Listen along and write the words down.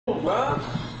bro.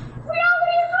 What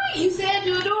you said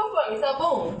you would do it for me, so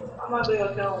boom. I'm not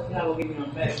gonna tell him you're not gonna give me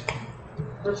them back.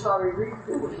 We're sorry,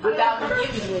 without me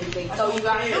giving you anything. So you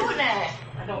gotta do it now.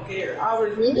 I don't care. I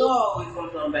always you always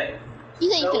want something back. You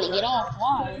think you're gonna get off?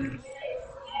 Why?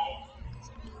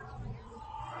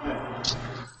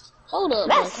 Hold up,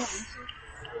 bro.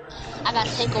 I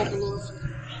gotta take over Lou.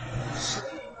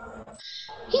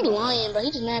 He lying, but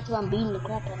he just mad because I'm beating the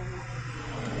crap out of him.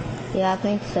 Yeah, I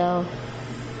think so.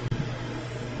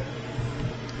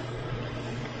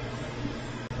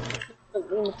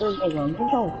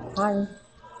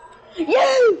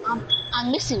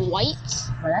 I'm missing White.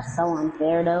 Bro, that's so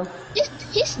unfair though.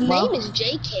 His name is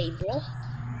JK, bro.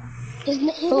 His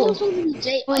name is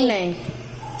J. What name?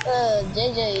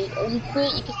 JJ. When he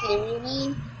quit, you can see the real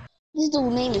name. This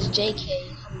dude's name is JK.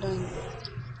 I'm done.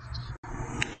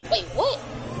 Wait, what?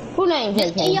 Who named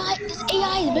JK? This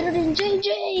AI is better than JJ.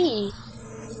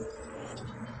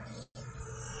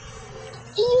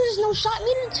 He uses no shot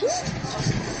meter too.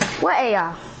 What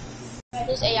AI?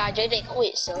 This AI, JJ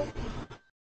quit, so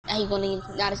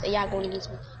now this AI going against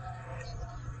me.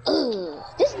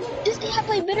 This AI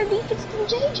play better defense than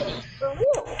JJ, for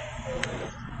real.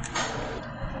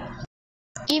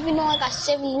 Even though I got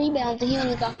 7 rebounds and he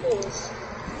only got 4.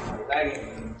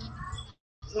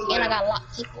 And I got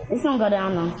lots. It's gonna go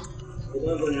down though.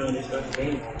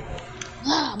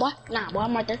 Boy,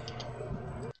 I'm right there.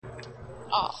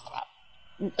 Oh crap.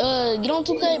 Get on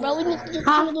 2K, bro. We need to do 2K.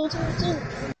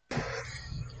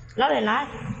 No, they're not.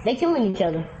 They killing each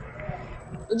other.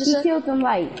 He killed them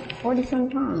like 40-some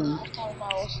times.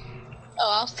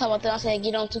 I was talking about that. I said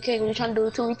get on 2K. We were trying to do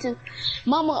a 2v2.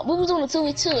 Mama, we was on a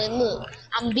 2v2 and look,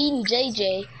 I'm beating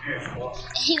JJ.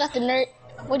 And he got the nerd.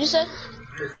 What'd you say?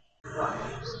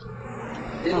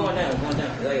 It's going down.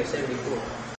 It's like at 74.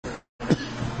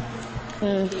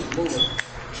 Keep moving.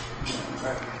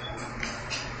 Alright.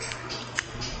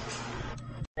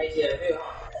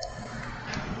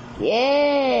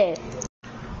 Yeah.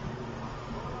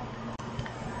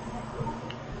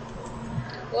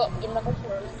 Well, you're not for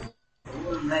it.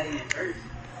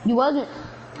 You wasn't?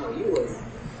 No, you was.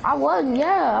 I wasn't,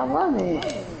 yeah, I wasn't.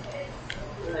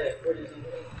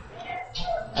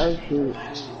 Oh shoot.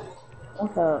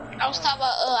 What's up? I was talking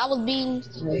about I was beating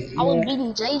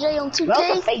JJ on 2K.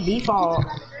 That's a fake default.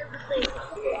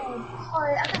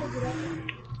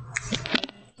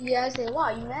 Yeah, I said, wow,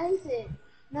 you mad? He said,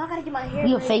 no, I gotta get my hair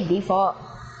You a ready. fake default.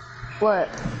 What?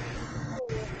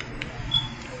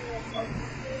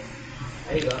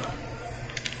 There you go.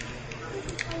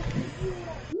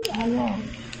 I know.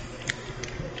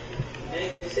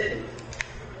 Hey, you said it.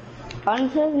 I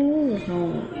didn't say you this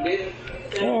one. You did?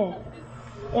 Yeah.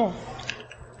 Yeah.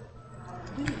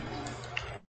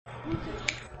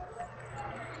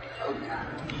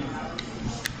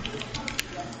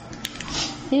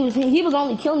 He was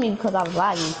only killing me because I was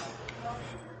lagging.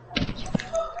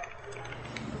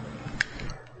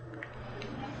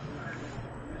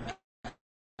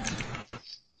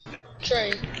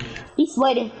 Trey. He's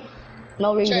sweating.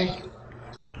 No reason.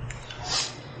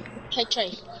 Hey,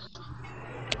 Trey.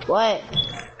 What?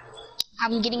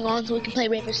 I'm getting on so we can play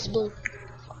Red vs. Blue.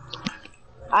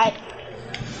 Alright.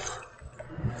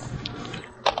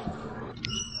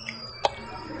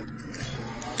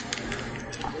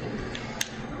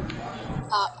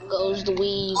 Up goes the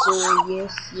weasel.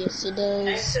 Yes, it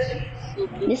does.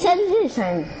 You said it is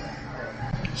him.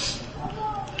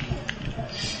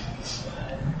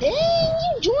 Dang,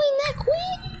 you joined that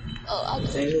quick? Oh,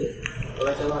 okay.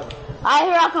 Alright,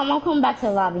 here I come. I'm coming back to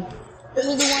the lobby. We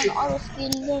the one auto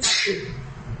skin there.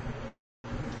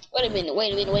 Wait a minute.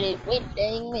 Wait a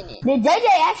dang minute. Did JJ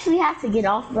actually have to get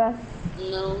off, bro?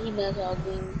 No, he back out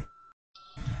green.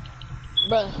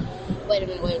 Bruh, wait a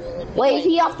minute. Wait, is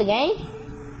he off the game?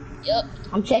 Yup.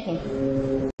 I'm checking.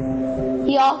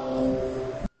 He off?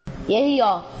 Yeah, he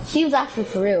off. He was actually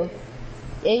for real.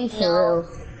 Yeah, he was for real.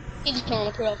 He just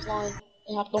trying to play offline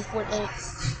and hopped on Fortnite.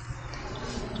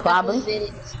 Probably.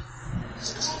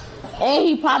 And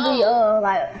he probably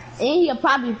he'll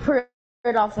probably put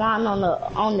it offline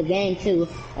on the game too,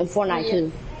 on Fortnite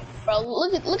too. Bro,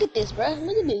 look at this, bro.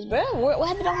 Look at this, bro. What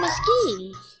happened on my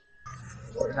skin?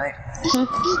 Fortnite. This is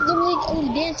the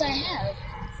only dance I have.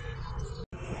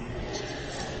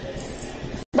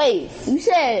 Wait, you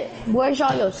said where's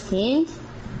all your skins?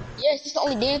 Yes, this is the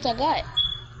only dance I got.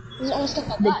 This is the only stuff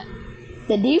I got.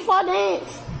 The default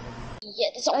dance? Yeah,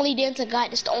 this is the only dance I got.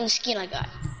 This is the only skin I got.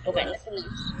 Okay, nothing else.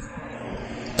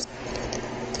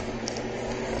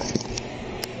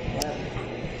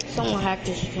 Someone hacked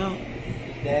this account.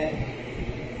 Dad.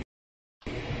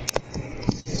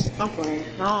 I'm playing.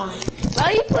 Oh. Bro,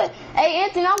 you put Hey,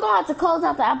 Anthony, I'm going to have to close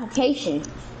out the application.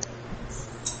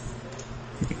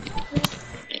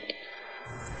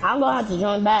 I'm going to have to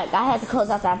join back. I had to close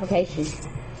out the application.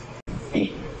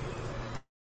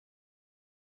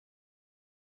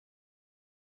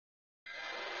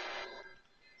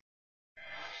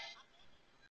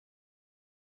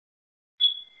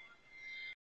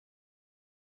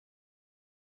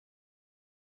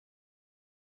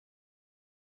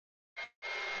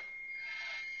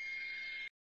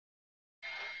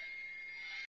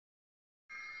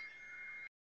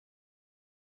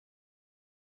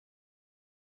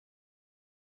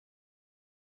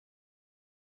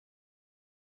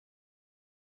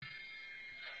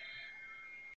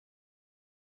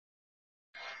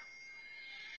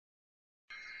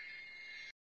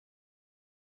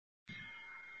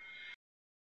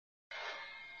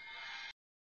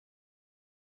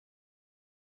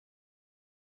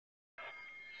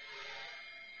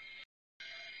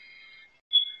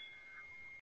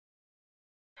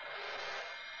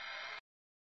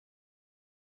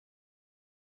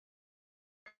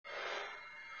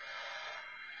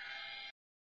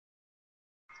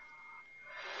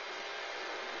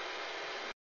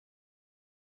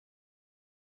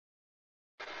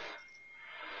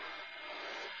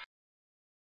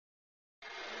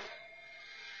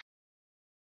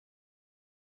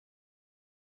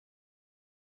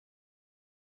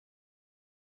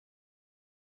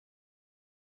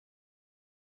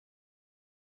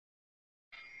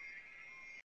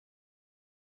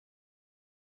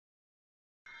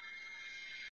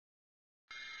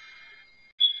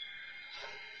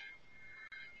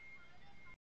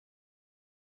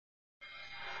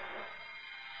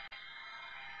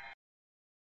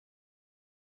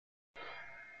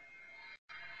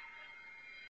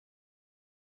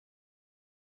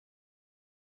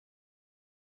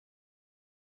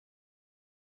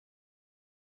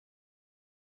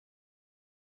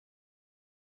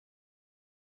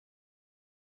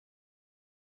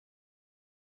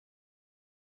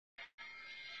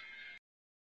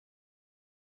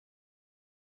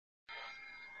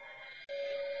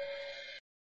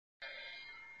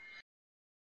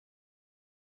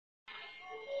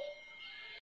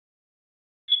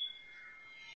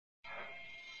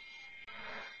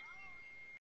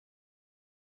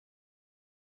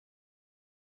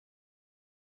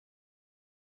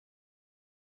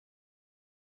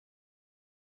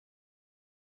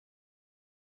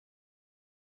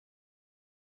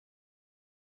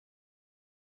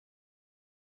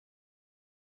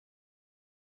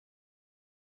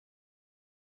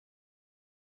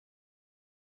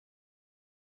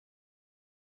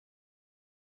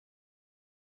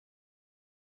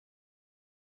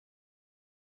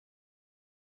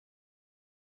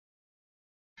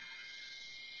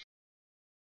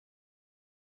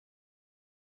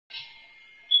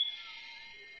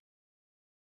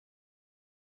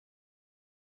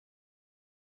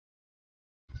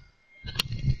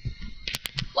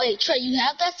 Wait, Trey, you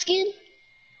have that skin?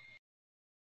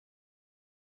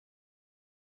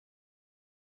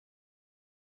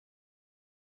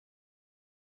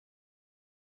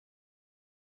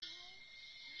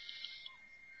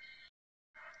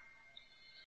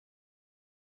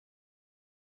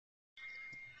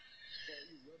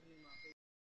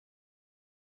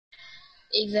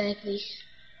 Exactly.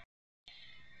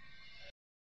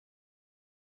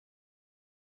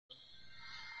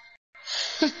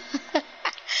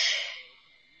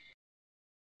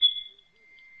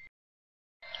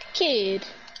 Kid.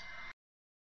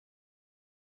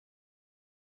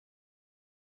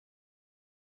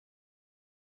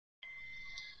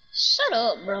 Shut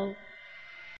up, bro.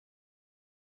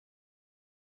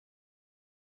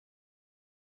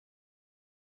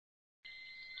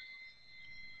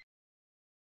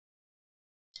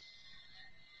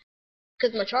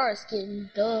 Cause my Chara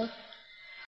skin, duh.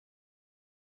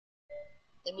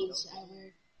 That means I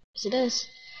wear. Yes, it does.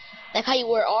 Like how you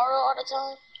wear aura all the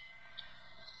time?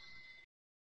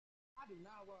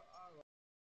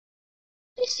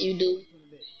 Yes, you do.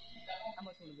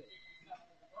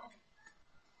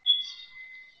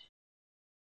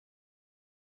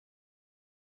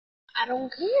 I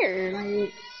don't care.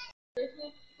 Like,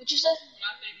 what you said?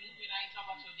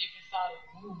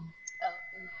 Oh.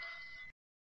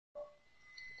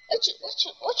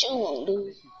 What you gonna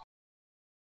do?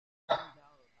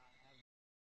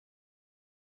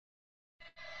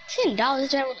 $10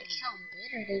 that would count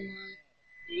better than mine.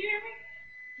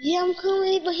 Yeah, I'm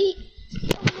coming, but he.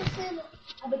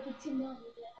 I bet you $10.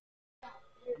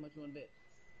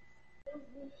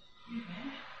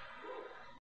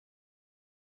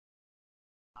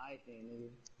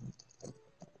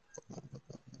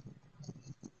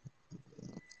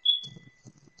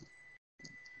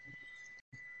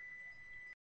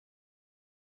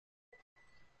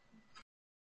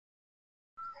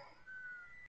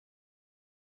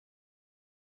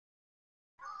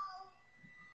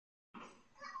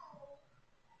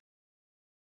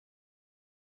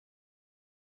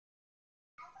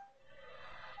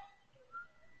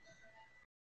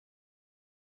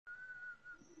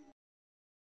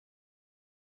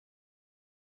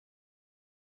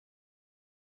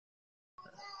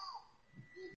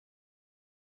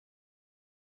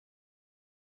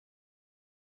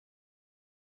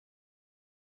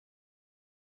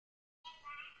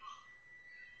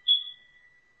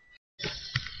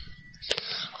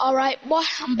 Alright, boy,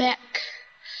 I'm back.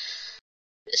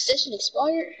 The session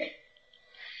expired.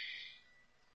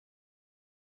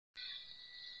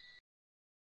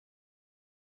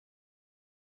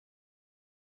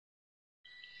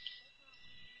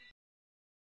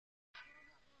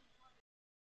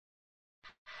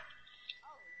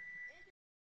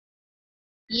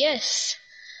 Yes.